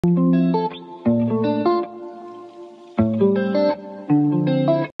Natalie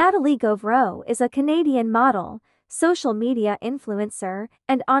Gauvreau is a Canadian model, social media influencer,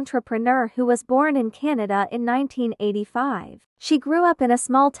 and entrepreneur who was born in Canada in 1985. She grew up in a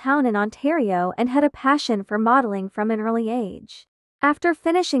small town in Ontario and had a passion for modeling from an early age. After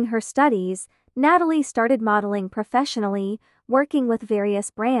finishing her studies, Natalie started modeling professionally, working with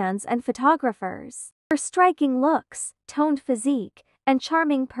various brands and photographers. Her striking looks, toned physique, and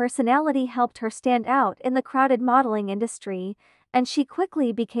charming personality helped her stand out in the crowded modeling industry, and she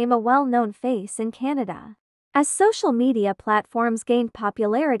quickly became a well-known face in Canada. As social media platforms gained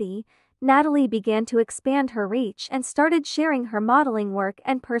popularity, Natalie began to expand her reach and started sharing her modeling work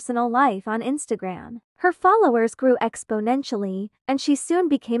and personal life on Instagram. Her followers grew exponentially, and she soon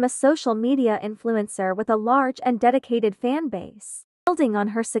became a social media influencer with a large and dedicated fan base. Building on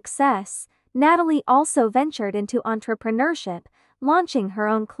her success, Natalie also ventured into entrepreneurship, launching her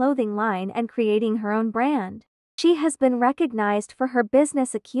own clothing line and creating her own brand. She has been recognized for her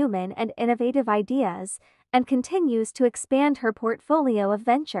business acumen and innovative ideas, and continues to expand her portfolio of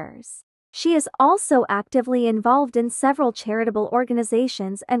ventures. She is also actively involved in several charitable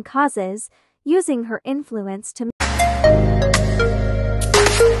organizations and causes, using her influence to